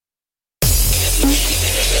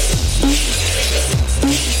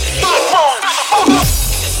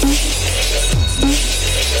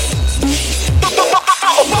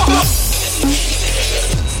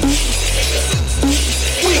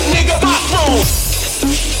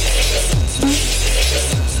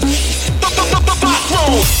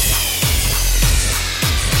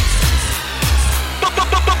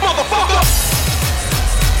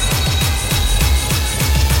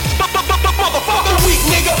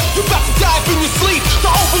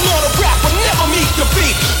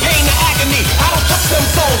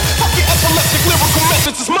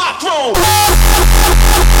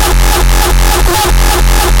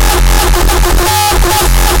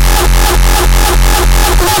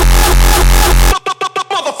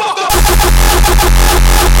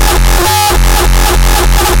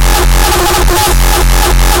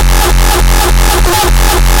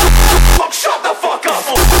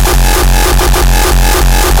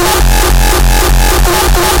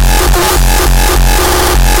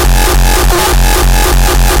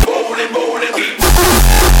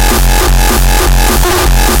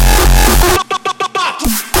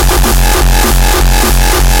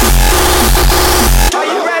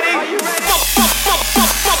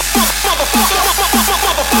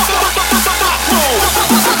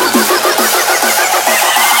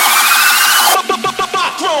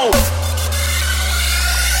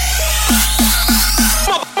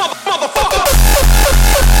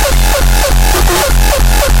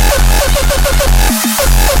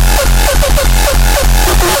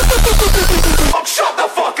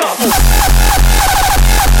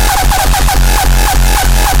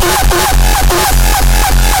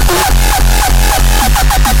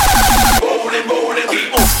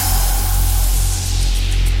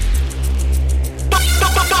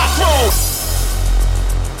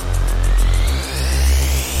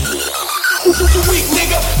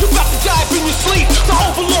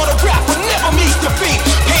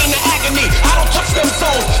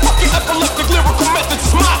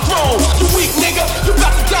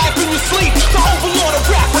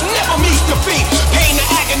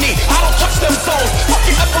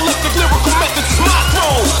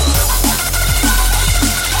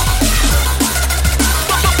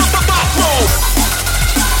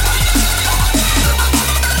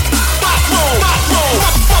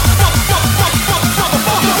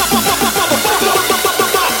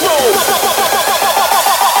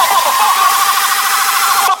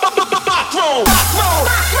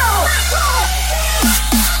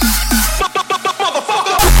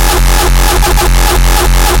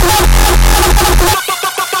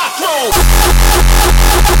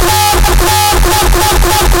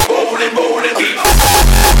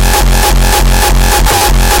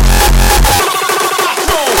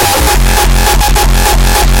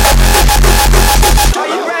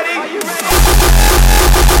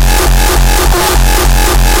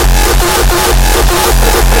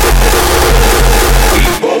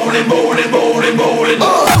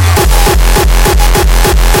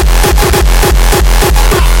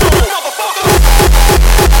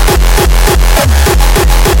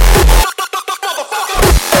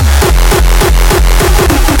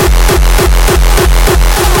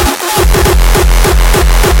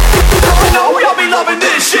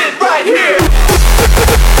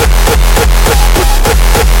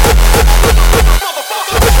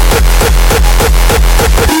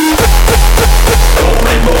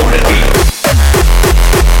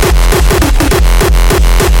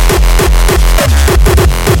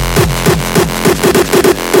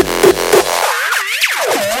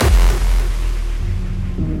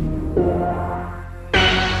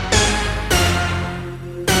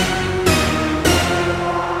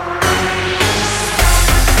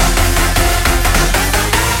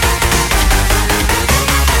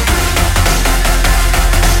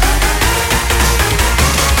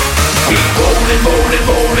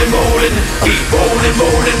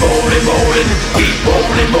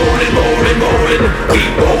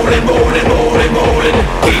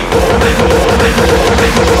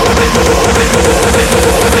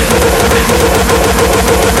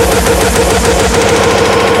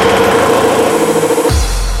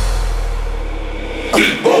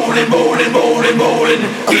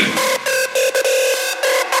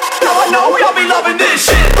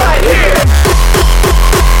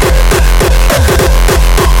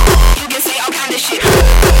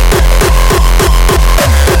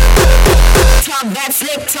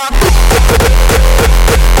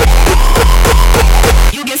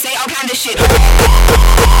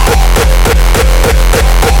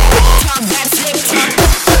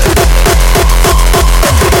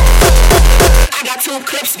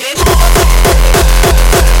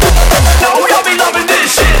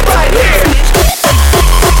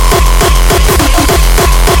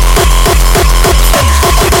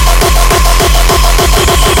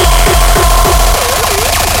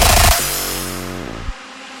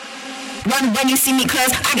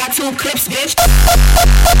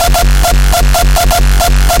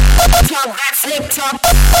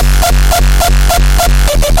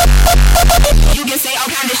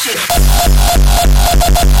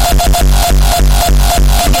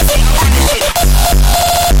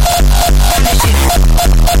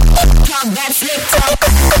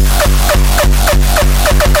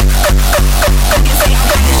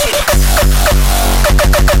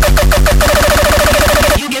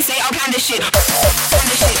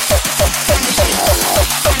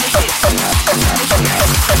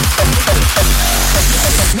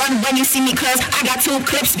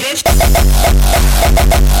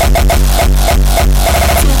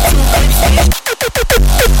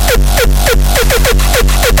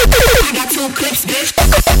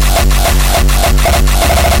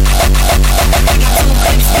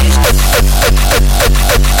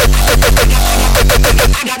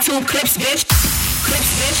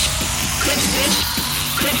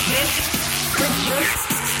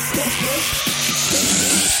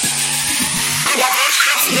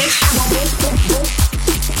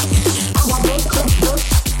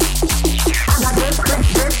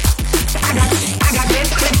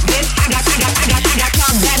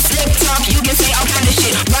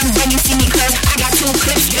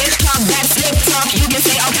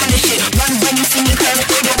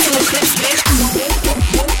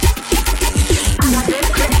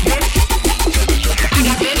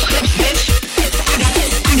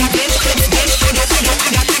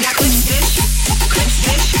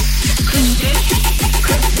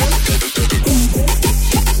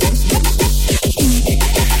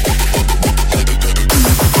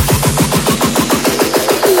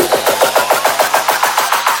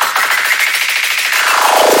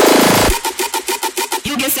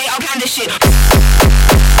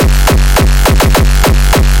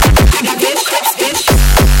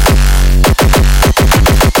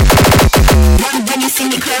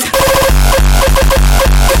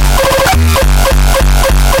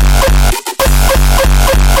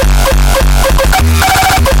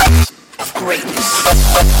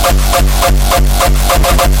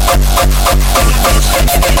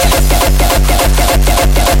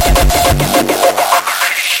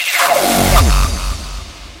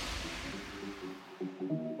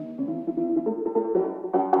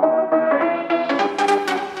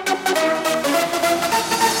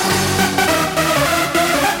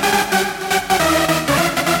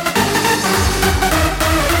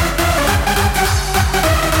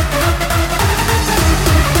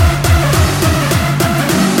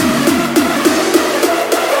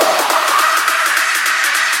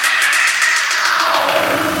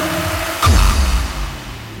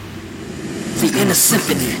a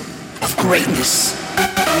symphony of greatness.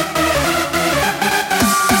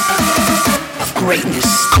 Of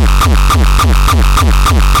greatness.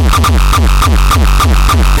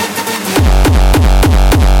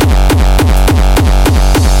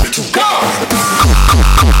 To God.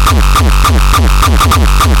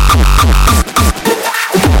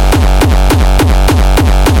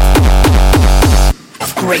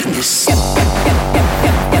 Of greatness.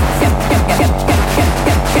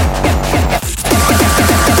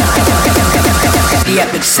 The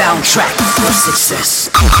epic soundtrack of success.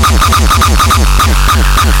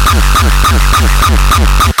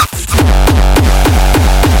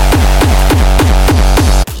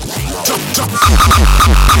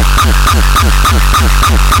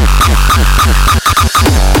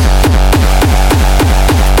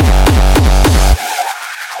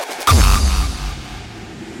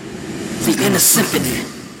 The inner symphony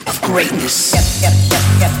of greatness.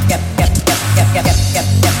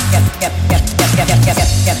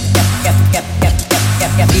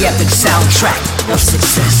 The epic soundtrack of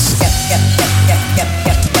success.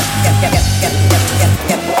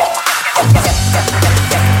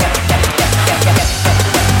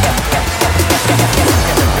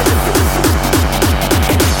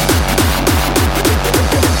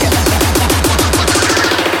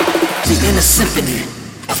 The inner symphony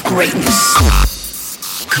of greatness.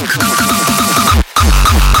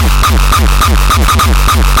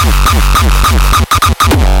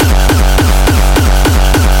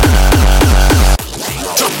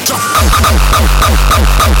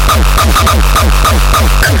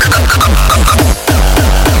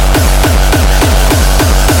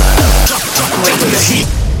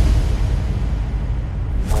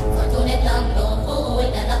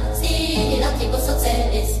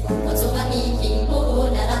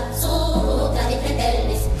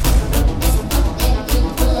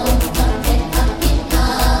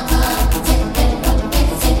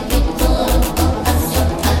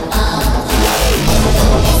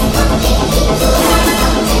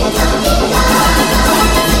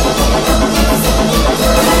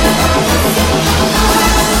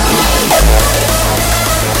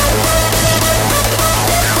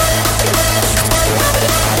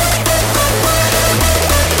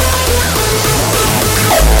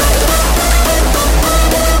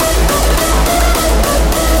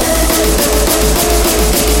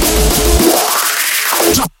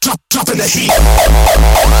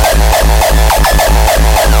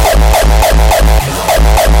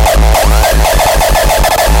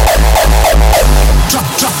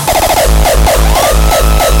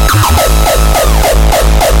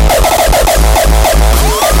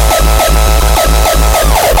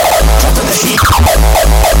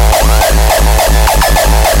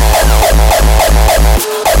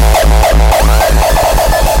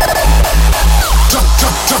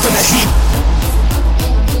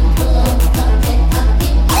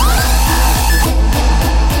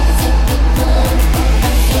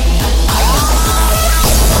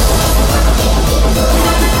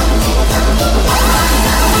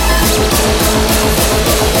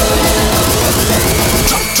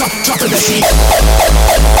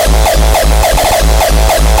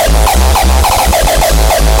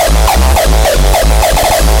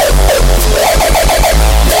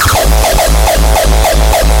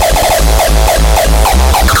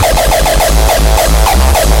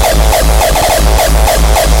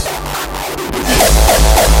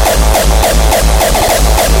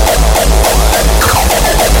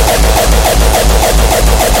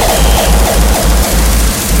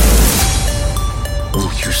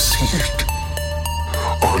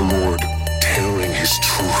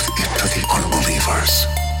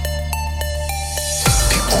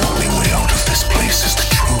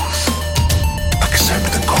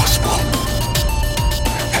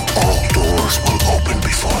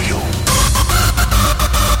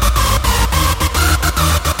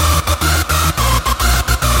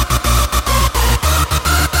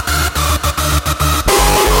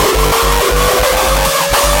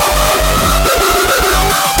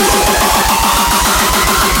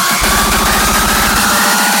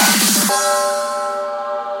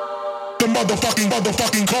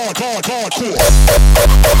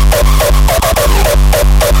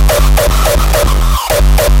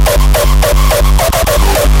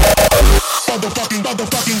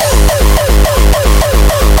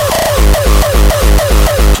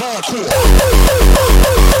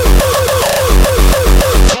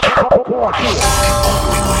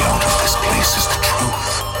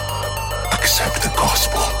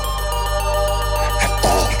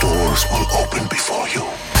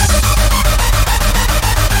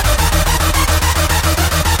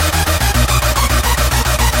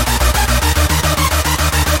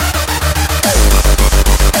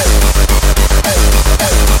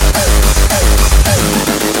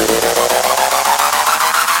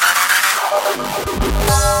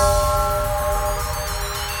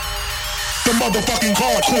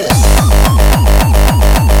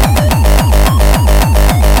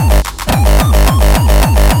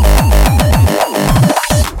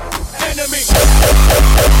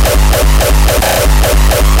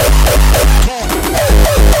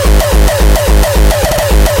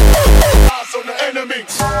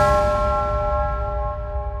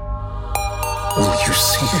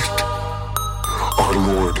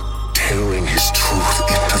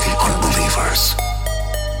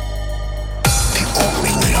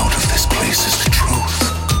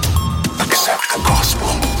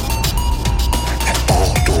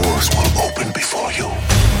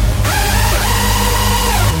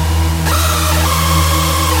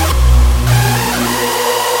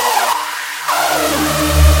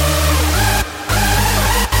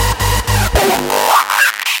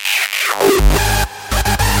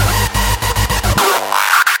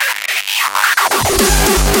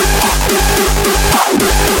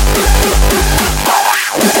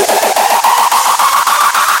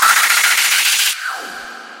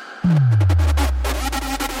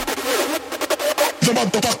 the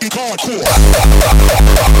motherfucking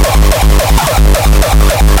hardcore.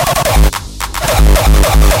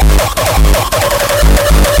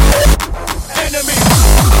 Enemy.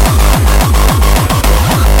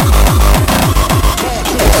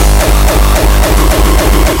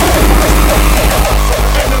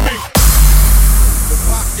 Enemy.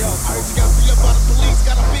 Yo, I heard you got beat up by the police,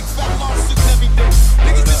 got a big fat lawsuit and everything.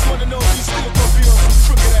 Niggas just wanna know if you still gonna be on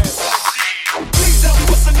some crooked ass. Please tell me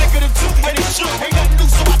what's a nigga to do when he shoot. Ain't nothing new,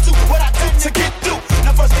 so I do what I did to get through.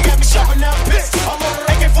 Now first they got me shot, now I'm pissed. I'm on an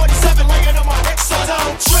AK-47 laying on my neck, so I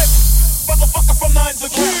don't trip. Motherfucker from the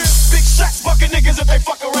underground. Big shots fucking niggas if they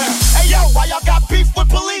fuck around. Hey yo, why y'all got beef with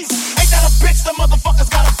police? Ain't that a bitch? The motherfuckers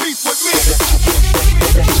got a beef with me.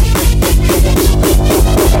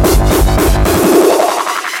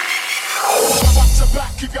 Watch your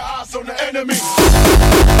back, keep your eyes on the enemy.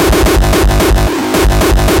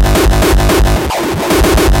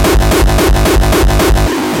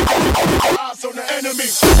 Eyes on the enemy.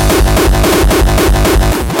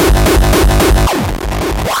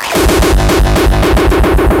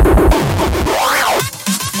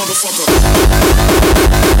 Motherfucker.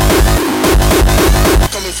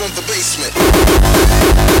 Coming from the basement.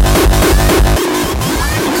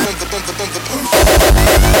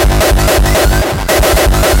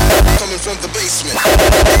 Coming from the basement.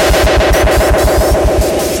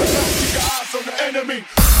 Keep your eyes on the enemy.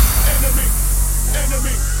 Enemy.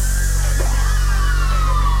 Enemy.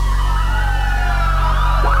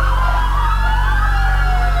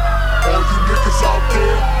 All you niggas out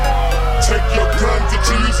there, take your guns that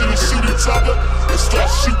you're using to shoot each other and start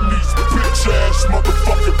shooting these bitch ass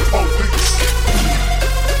motherfucking police.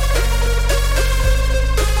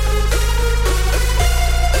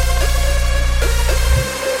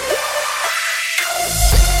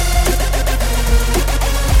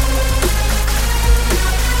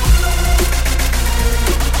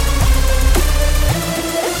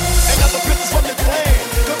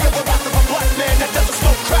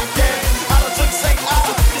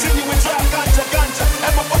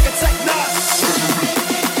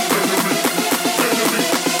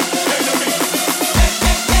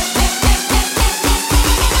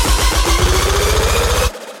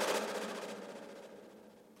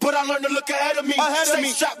 Learn to look ahead of me. Stay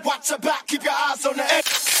strapped, watch your back, keep your eyes on the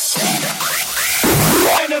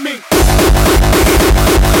enemy.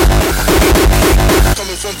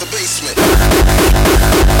 Coming from the basement.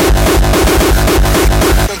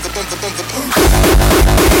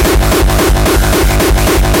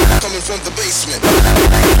 Coming from the basement.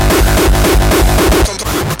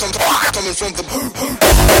 Coming from the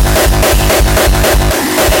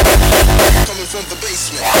coming from the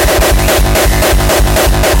basement.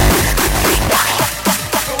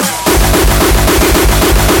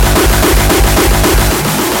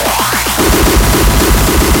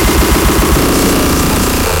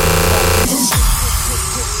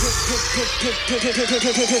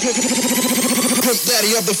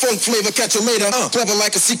 Daddy of the funk flavor, catch you later. Clever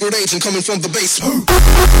like a secret agent coming from the basement.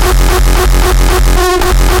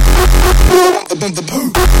 Coming from the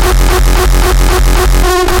basement.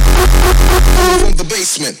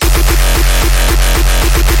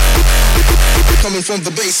 Coming from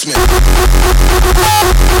the basement.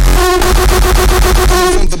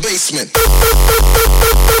 Coming from the basement.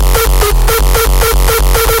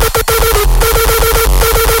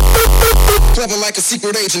 Clever like a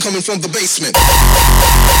secret agent coming from the basement.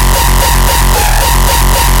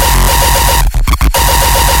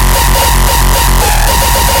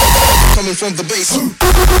 Coming from the basement.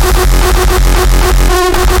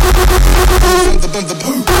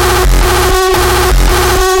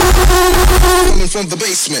 Coming from the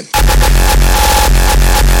basement.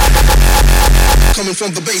 Coming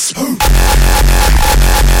from the basement.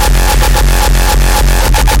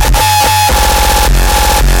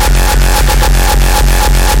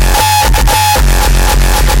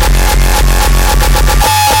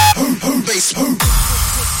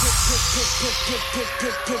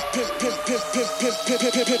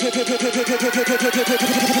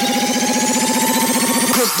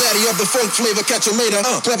 Daddy of the funk flavor, catch you later.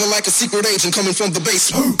 Clever like a secret agent coming from the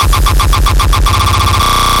basement.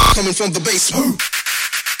 Coming from the basement.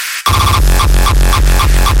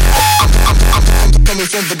 Coming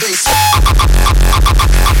from the basement.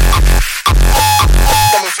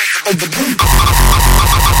 Coming from the basement.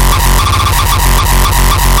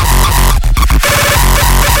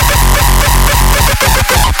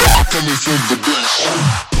 Coming from the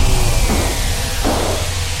basement.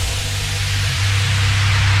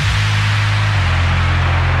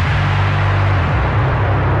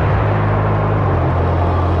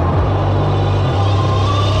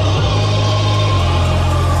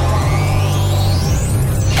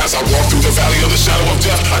 valley of the shadow of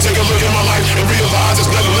death. I take a look at my life and realize there's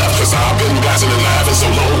nothing left. Cause I've been blasting and laughing so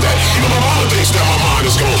long that even my mama thinks that my mind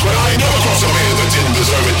is gone. But I ain't never crossed a man that didn't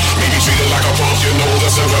deserve it. Me be treated like a punk, you know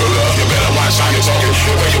that's a murder. You better watch how you're talking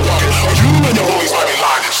and where you're walking, or you and your homies might be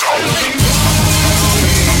lying and strong.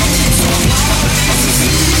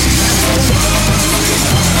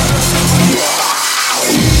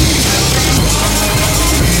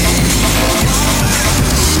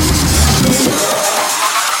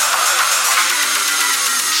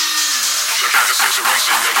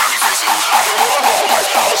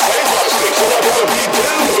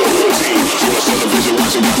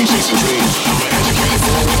 Watching got me chasing dreams.